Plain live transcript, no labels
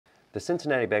The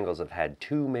Cincinnati Bengals have had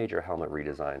 2 major helmet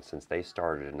redesigns since they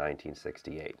started in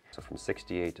 1968. So from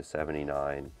 68 to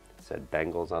 79, it said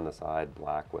Bengals on the side,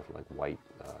 black with like white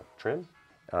trim,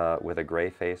 with a gray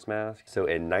face mask. So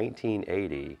in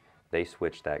 1980, they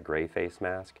switched that gray face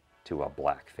mask to a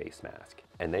black face mask.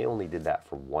 And they only did that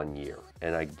for 1 year.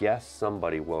 And I guess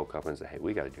somebody woke up and said, hey,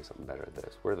 we got to do something better than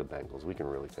this. We're the Bengals. We can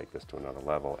really take this to another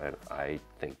level. And I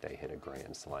think they hit a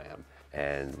grand slam.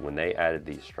 And when they added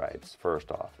these stripes,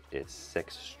 first off, it's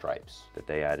 6 stripes that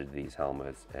they added to these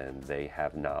helmets, and they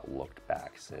have not looked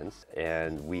back since.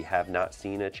 And we have not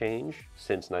seen a change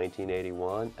since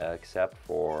 1981, except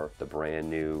for the brand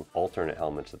new alternate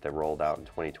helmets that they rolled out in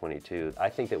 2022. I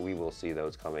think that we will see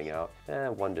those coming out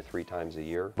 1 to 3 times a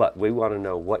year. But we want to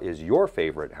know, what is your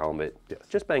favorite helmet?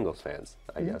 Just Bengals fans,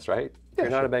 I guess, right? If you're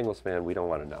not a Bengals fan, we don't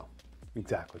want to know.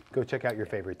 Exactly. Go check out your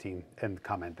favorite team and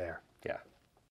comment there. Yeah.